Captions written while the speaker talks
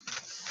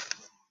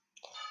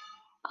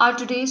Our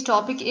today's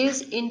topic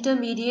is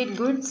intermediate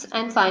goods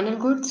and final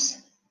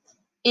goods.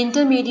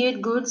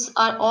 Intermediate goods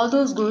are all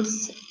those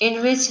goods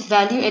in which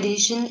value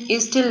addition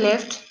is still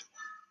left.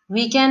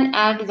 We can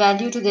add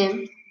value to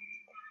them,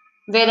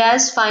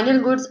 whereas final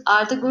goods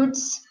are the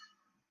goods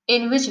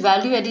in which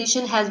value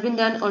addition has been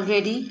done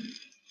already.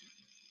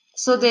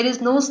 So there is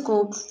no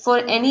scope for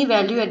any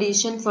value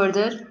addition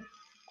further.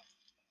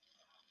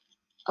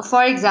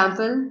 For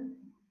example,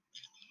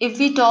 if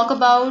we talk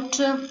about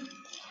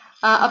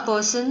a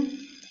person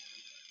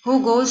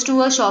who goes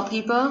to a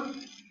shopkeeper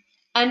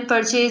and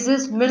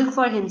purchases milk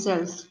for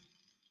himself.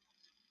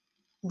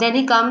 Then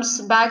he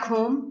comes back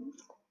home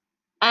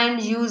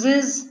and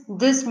uses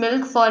this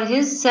milk for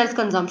his self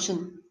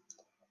consumption.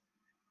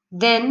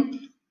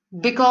 Then,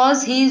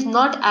 because he is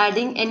not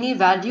adding any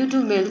value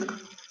to milk,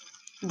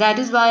 that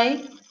is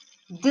why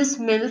this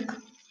milk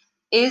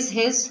is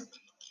his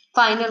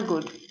final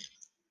good.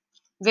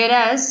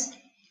 Whereas,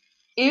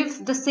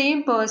 if the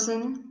same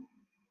person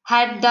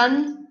had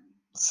done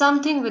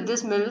something with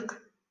this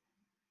milk,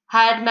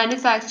 had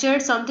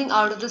manufactured something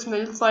out of this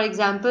milk, for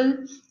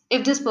example,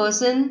 if this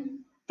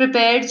person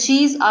prepared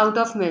cheese out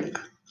of milk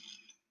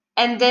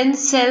and then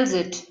sells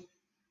it,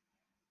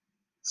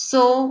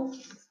 so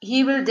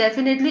he will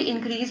definitely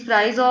increase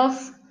price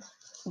of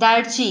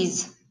that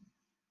cheese.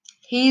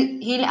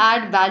 He'll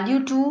add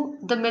value to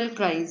the milk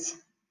price.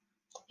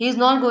 He's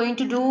not going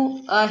to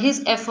do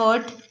his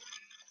effort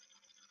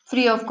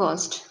free of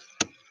cost.